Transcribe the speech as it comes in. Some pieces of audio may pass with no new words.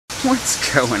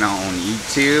What's going on,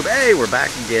 YouTube? Hey, we're back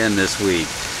again this week.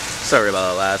 Sorry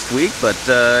about last week, but,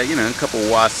 you know, a couple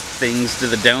wasp things to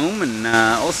the dome, and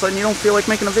all of a sudden you don't feel like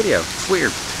making a video. It's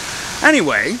weird.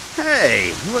 Anyway,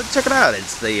 hey, look, check it out.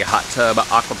 It's the Hot Tub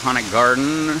Aquaponic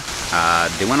Garden.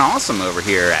 Doing awesome over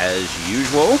here, as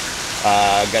usual.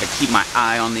 Got to keep my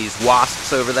eye on these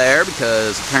wasps over there,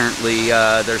 because apparently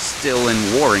they're still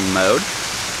in warring mode.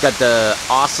 Got the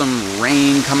awesome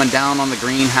rain coming down on the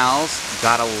greenhouse.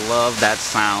 Gotta love that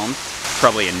sound.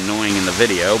 Probably annoying in the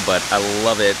video, but I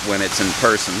love it when it's in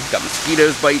person. Got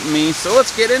mosquitoes biting me, so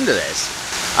let's get into this.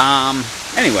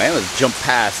 Anyway, let's jump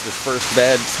past this first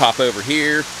bed, hop over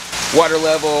here. Water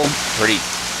level, pretty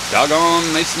doggone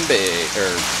nice and big.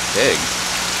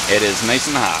 It is nice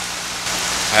and hot.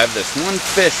 I have this one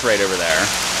fish right over there.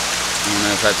 I don't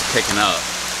know if that's picking up.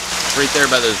 It's right there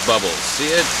by those bubbles.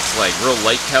 See it? It's like real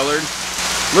light colored.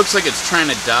 Looks like it's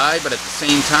trying to die, but at the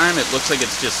same time, it looks like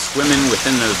it's just swimming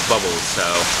within those bubbles. So,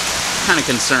 kind of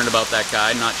concerned about that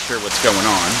guy. Not sure what's going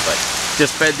on, but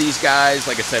just fed these guys.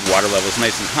 Like I said, water level's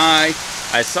nice and high.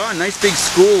 I saw a nice big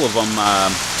school of them.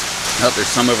 Oh,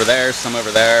 there's some over there, some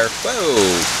over there. Whoa!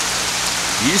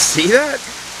 You see that?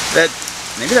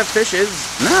 Maybe that fish is...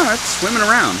 No, it's swimming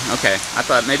around. Okay, I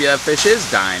thought maybe that fish is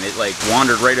dying. It like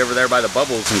wandered right over there by the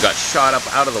bubbles and got shot up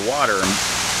out of the water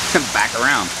and back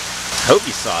around. Hope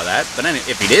you saw that, but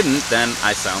if you didn't, then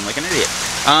I sound like an idiot.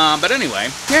 But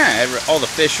anyway, yeah, all the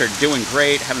fish are doing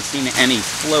great. Haven't seen any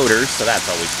floaters, so that's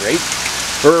always great.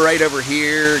 We're right over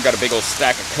here. Got a big old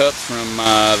stack of cups from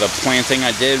the planting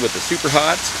I did with the Super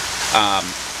Hots.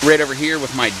 Right over here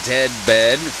with my dead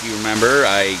bed. If you remember,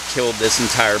 I killed this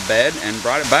entire bed and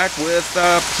brought it back with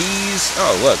peas.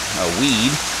 Oh, look, a weed.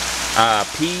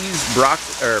 Peas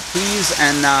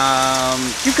and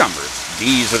cucumbers.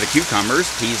 These are the cucumbers.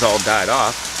 Peas all died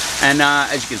off. And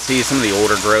as you can see, some of the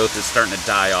older growth is starting to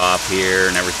die off here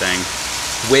and everything.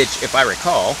 Which, if I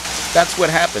recall, that's what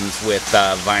happens with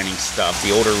vining stuff. The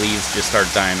older leaves just start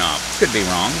dying off. Could be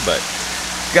wrong, but...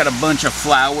 Got a bunch of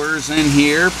flowers in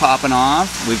here popping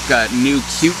off. We've got new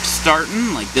Cukes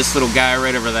starting, like this little guy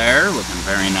right over there, looking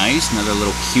very nice. Another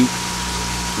little Cuke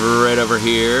right over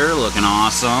here, looking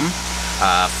awesome.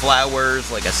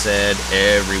 Flowers, like I said,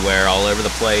 everywhere, all over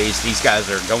the place. These guys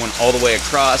are going all the way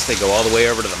across. They go all the way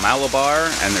over to the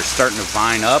Malabar, and they're starting to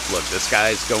vine up. Look, this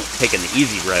guy's taking the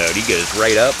easy road. He goes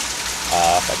right up.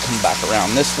 If I come back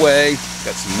around this way,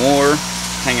 got some more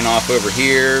hanging off over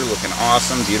here, looking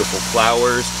awesome. Beautiful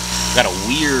flowers. Got a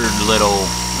weird little...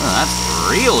 Oh, that's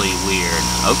really weird.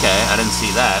 Okay, I didn't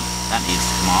see that. That needs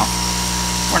to come off.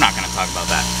 We're not going to talk about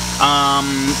that.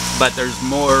 But there's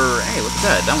more... Hey, look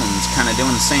at that. That one's kind of doing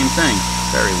the same thing.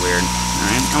 Very weird.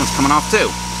 Alright, that one's coming off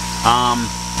too.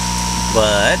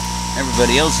 But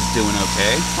everybody else is doing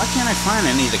okay. Why can't I find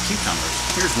any of the cucumbers?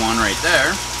 Here's one right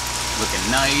there. Looking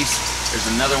nice. There's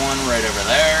another one right over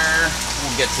there.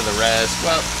 We'll get to the rest.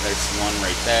 Well, there's one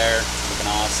right there.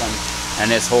 Looking awesome. And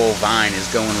this whole vine is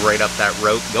going right up that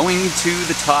rope, going to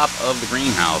the top of the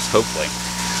greenhouse, hopefully.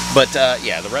 But,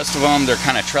 yeah, the rest of them, they're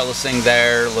kind of trellising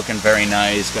there, looking very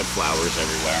nice. Got flowers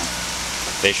everywhere.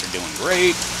 Fish are doing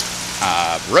great.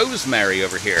 Rosemary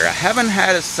over here. I haven't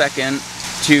had a second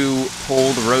to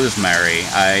pull the rosemary.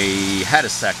 I had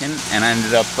a second, and I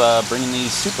ended up bringing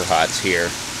these Super Hots here.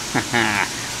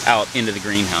 Out into the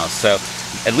greenhouse. So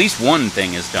at least one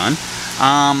thing is done.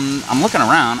 I'm looking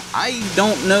around. I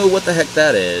don't know what the heck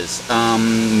that is.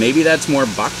 Maybe that's more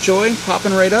bok choy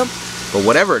popping right up. But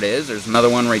whatever it is, there's another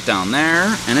one right down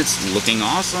there, and it's looking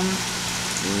awesome.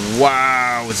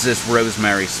 Wow, is this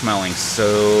rosemary smelling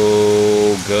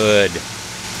so good.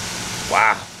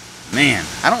 Wow. Man,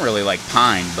 I don't really like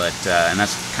pine, but and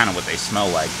that's kind of what they smell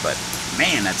like, but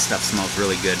man, that stuff smells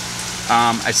really good.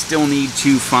 I still need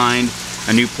to find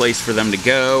a new place for them to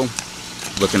go.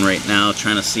 Looking right now,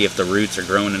 trying to see if the roots are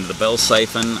growing into the bell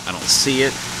siphon. I don't see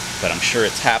it, but I'm sure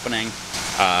it's happening.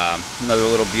 Another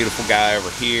little beautiful guy over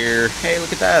here. Hey,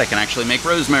 look at that. I can actually make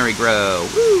rosemary grow.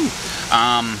 Woo!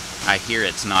 I hear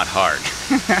it's not hard.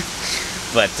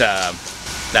 But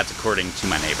that's according to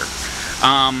my neighbor,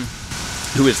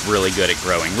 who is really good at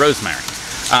growing rosemary.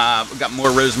 We've got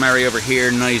more rosemary over here.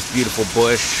 Nice, beautiful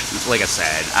bush. Like I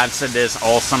said, I've said this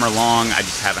all summer long. I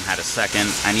just haven't had a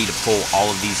second. I need to pull all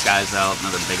of these guys out.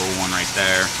 Another big old one right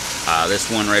there.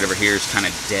 This one right over here is kind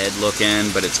of dead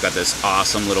looking, but it's got this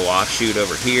awesome little offshoot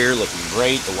over here. Looking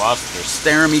great. The wasps are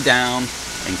staring me down.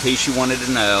 In case you wanted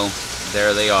to know,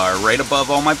 there they are. Right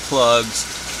above all my plugs.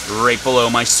 Right below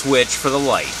my switch for the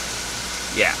light.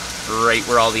 Yeah. Right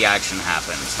where all the action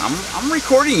happens. I'm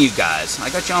recording you guys. I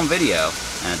got you on video.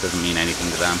 And it doesn't mean anything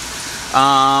to them.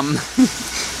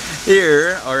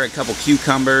 Here are a couple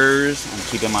cucumbers. I'm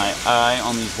keeping my eye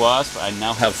on these wasps. I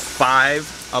now have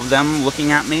 5 of them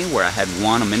looking at me where I had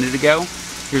 1 a minute ago.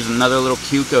 Here's another little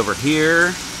cuke over here.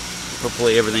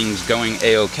 Hopefully everything's going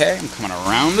a-okay. I'm coming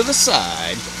around to the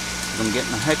side. I'm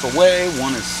getting the heck away.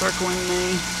 1 is circling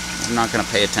me. I'm not going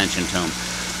to pay attention to him.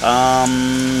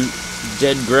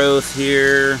 Dead growth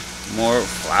here. More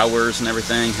flowers and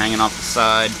everything hanging off the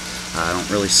side. I don't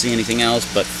really see anything else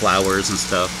but flowers and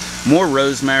stuff. More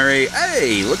rosemary.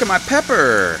 Hey, look at my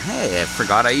pepper. Hey, I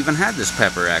forgot I even had this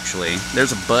pepper, actually.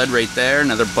 There's a bud right there.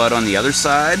 Another bud on the other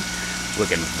side.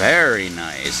 Looking very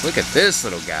nice. Look at this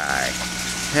little guy.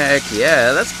 Heck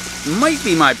yeah, that's might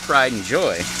be my pride and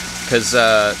joy. Because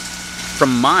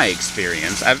from my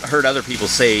experience, I've heard other people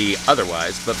say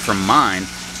otherwise, but from mine,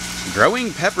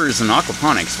 growing peppers in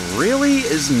aquaponics really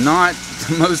is not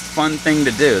the most fun thing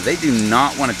to do. They do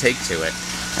not want to take to it.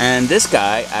 And this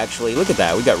guy, actually, look at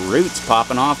that. We got roots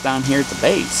popping off down here at the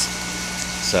base.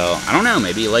 So, I don't know,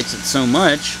 maybe he likes it so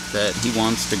much that he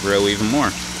wants to grow even more.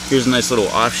 Here's a nice little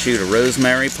offshoot of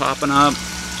rosemary popping up.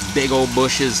 Big old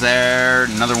bushes there.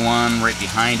 Another one right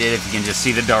behind it. If you can just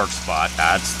see the dark spot,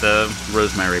 that's the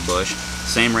rosemary bush.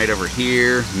 Same right over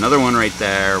here. Another one right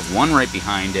there. One right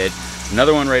behind it.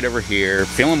 Another one right over here.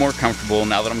 Feeling more comfortable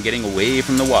now that I'm getting away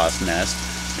from the wasp nest.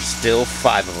 There's still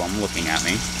 5 of them looking at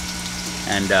me.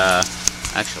 And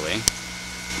actually,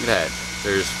 look at that.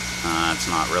 There's, it's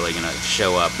not really going to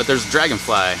show up, but there's a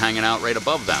dragonfly hanging out right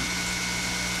above them.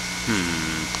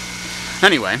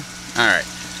 Anyway, alright.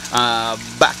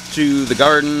 Back to the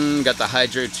garden. Got the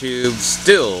hydro tube.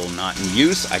 Still not in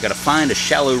use. I got to find a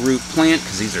shallow root plant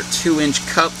because these are 2-inch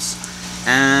cups.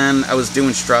 And I was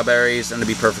doing strawberries, and to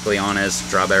be perfectly honest,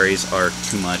 strawberries are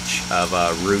too much of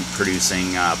a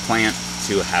root-producing plant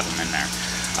to have them in there.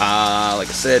 Like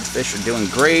I said, fish are doing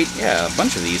great. Yeah, a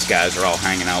bunch of these guys are all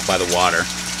hanging out by the water,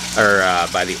 or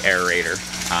by the aerator.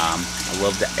 I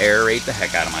love to aerate the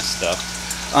heck out of my stuff.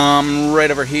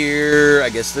 Right over here, I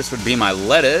guess this would be my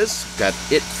lettuce. Got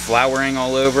it flowering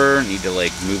all over. Need to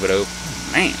like move it over.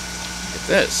 Man, look at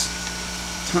this.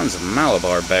 Tons of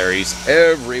Malabar berries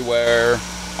everywhere,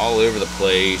 all over the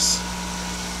place.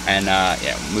 And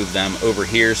yeah, move them over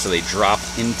here so they drop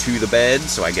into the bed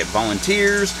so I get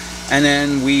volunteers. And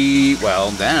then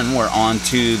then we're on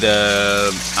to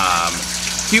the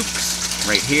Cukes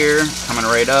right here, coming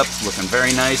right up, looking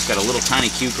very nice. Got a little tiny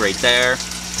cuke right there,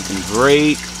 looking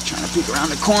great. Trying to peek around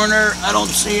the corner, I don't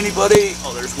see anybody.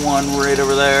 Oh, there's one right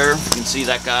over there. You can see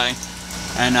that guy.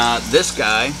 And this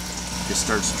guy just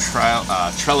starts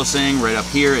trellising right up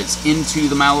here. It's into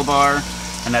the Malabar.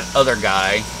 And that other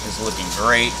guy is looking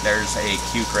great. There's a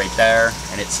cuke right there,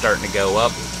 and it's starting to go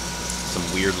up. Some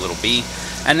weird little bee.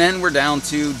 And then we're down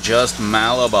to just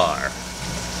Malabar.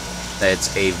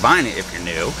 It's a vine, if you're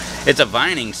new. It's a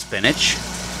vining spinach,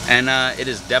 and it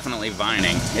is definitely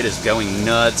vining. It is going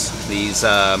nuts. These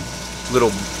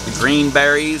little green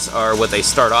berries are what they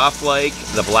start off like.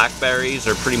 The blackberries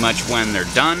are pretty much when they're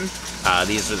done.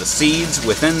 These are the seeds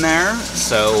within there.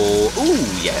 So, ooh,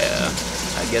 yeah.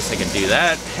 I guess I can do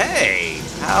that. Hey,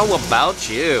 how about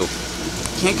you?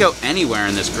 Can't go anywhere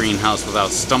in this greenhouse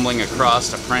without stumbling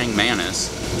across a praying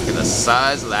mantis. Look at the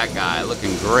size of that guy,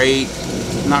 looking great.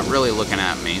 Not really looking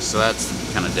at me, so that's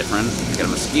kind of different. I got a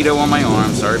mosquito on my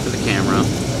arm, sorry for the camera.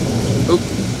 Oop,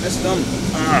 missed him.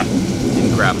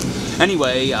 Didn't grab him.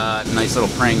 Anyway, nice little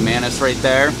praying mantis right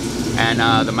there. And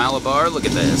the Malabar, look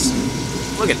at this.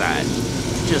 Look at that.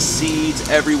 Just seeds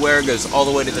everywhere, goes all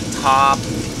the way to the top,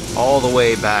 all the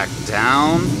way back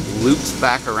down, loops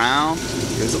back around,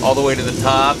 goes all the way to the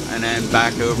top, and then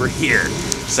back over here.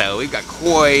 So we've got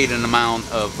quite an amount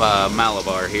of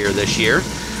Malabar here this year.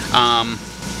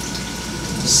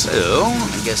 So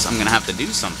I guess I'm gonna have to do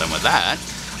something with that.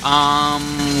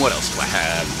 What else do I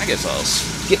have? I guess I'll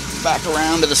skip back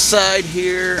around to the side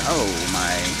here. Oh,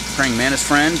 my praying mantis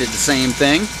friend did the same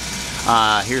thing.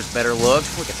 Here's a better look.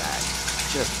 Look at that.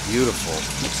 Just beautiful.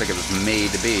 Looks like it was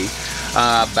made to be.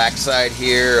 Backside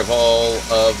here of all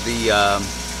of the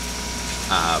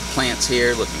plants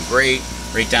here, looking great.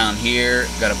 Right down here,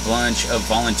 got a bunch of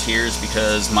volunteers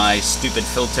because my stupid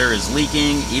filter is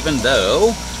leaking, even though,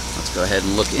 let's go ahead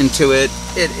and look into it,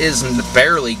 it isn't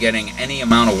barely getting any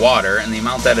amount of water, and the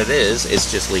amount that it is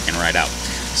just leaking right out.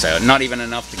 So not even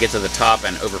enough to get to the top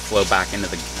and overflow back into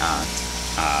the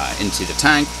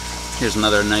tank. Here's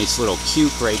another nice little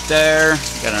cuke right there.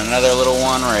 Got another little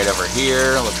one right over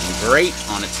here, looking great,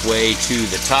 on its way to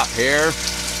the top here.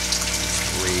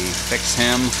 Refix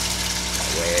him,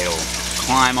 that way it'll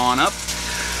climb on up.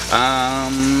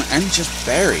 And just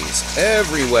berries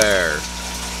everywhere.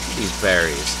 These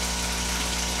berries.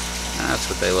 That's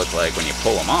what they look like when you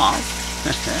pull them off.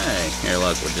 Hey, here,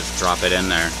 look, we'll just drop it in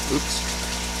there.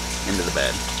 Oops. Into the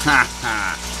bed. Ha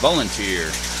ha. Volunteer.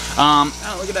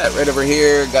 Oh, look at that right over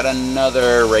here. Got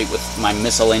another right with my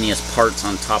miscellaneous parts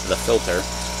on top of the filter.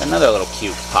 Another little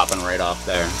cuke popping right off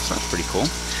there. So that's pretty cool.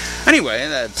 Anyway,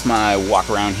 that's my walk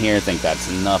around here. I think that's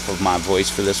enough of my voice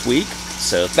for this week.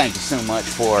 So thank you so much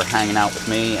for hanging out with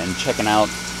me and checking out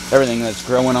everything that's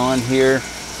growing on here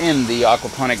in the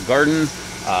aquaponic garden,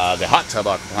 the hot tub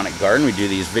aquaponic garden. We do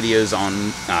these videos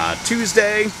on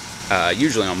Tuesday,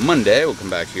 usually on Monday. We'll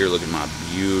come back here, look at my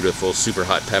beautiful super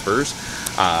hot peppers.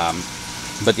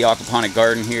 But the aquaponic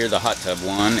garden here, the hot tub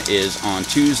one, is on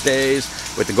Tuesdays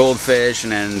with the goldfish,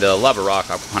 and then the lava rock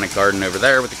aquaponic garden over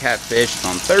there with the catfish is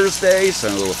on Thursday. So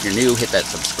if you're new, hit that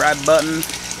subscribe button.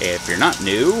 If you're not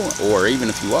new, or even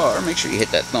if you are, make sure you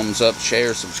hit that thumbs up,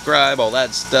 share, subscribe, all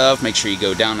that stuff. Make sure you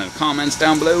go down in the comments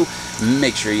down below.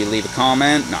 Make sure you leave a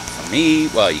comment, not for me.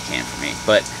 Well, you can for me,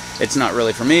 but it's not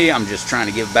really for me. I'm just trying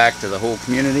to give back to the whole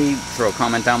community. Throw a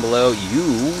comment down below.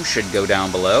 You should go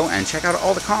down below and check out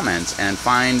all the comments and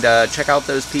find, check out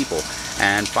those people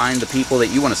and find the people that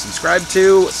you want to subscribe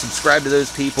to. Subscribe to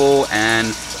those people,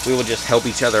 and we will just help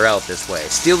each other out this way.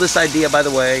 Steal this idea, by the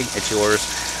way. It's yours.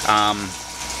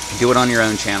 Do it on your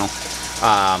own channel.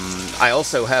 I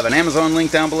also have an Amazon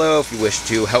link down below if you wish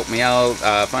to help me out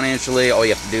financially. All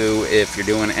you have to do, if you're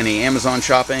doing any Amazon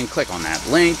shopping, click on that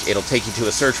link. It'll take you to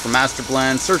a search for Master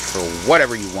Blend. Search for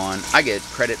whatever you want. I get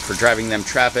credit for driving them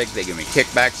traffic. They give me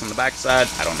kickbacks on the backside.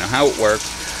 I don't know how it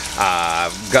works.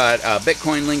 I've got a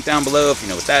Bitcoin link down below if you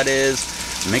know what that is.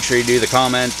 Make sure you do the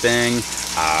comment thing.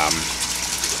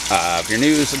 If you're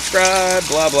new, subscribe,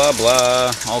 blah, blah,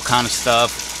 blah, all kind of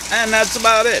stuff. And that's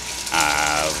about it.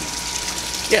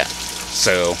 Yeah,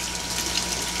 so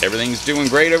everything's doing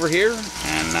great over here,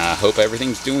 and I hope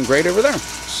everything's doing great over there.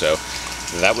 So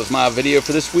that was my video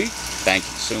for this week. Thank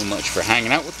you so much for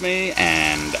hanging out with me,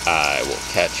 and I will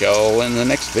catch y'all in the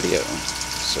next video.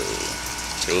 So,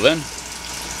 till then.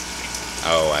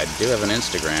 Oh, I do have an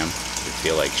Instagram if you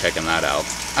feel like checking that out.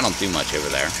 I don't do much over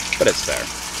there, but it's there.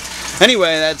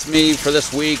 Anyway, that's me for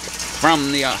this week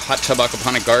from the hot tub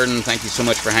aquaponic garden. Thank you so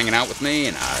much for hanging out with me,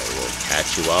 and I will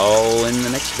catch you all in the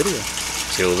next video.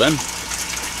 Till then,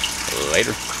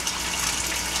 later.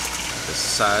 The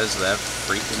size of that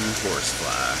freaking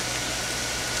horsefly.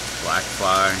 Black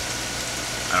fly.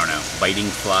 I don't know.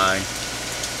 Biting fly.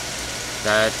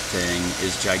 That thing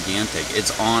is gigantic.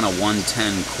 It's on a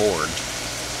 110 cord.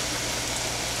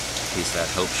 In case that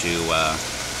helps you.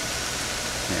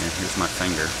 Here's my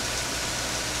finger.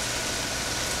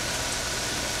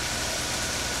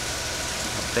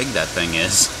 How big that thing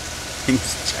is.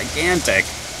 It's gigantic.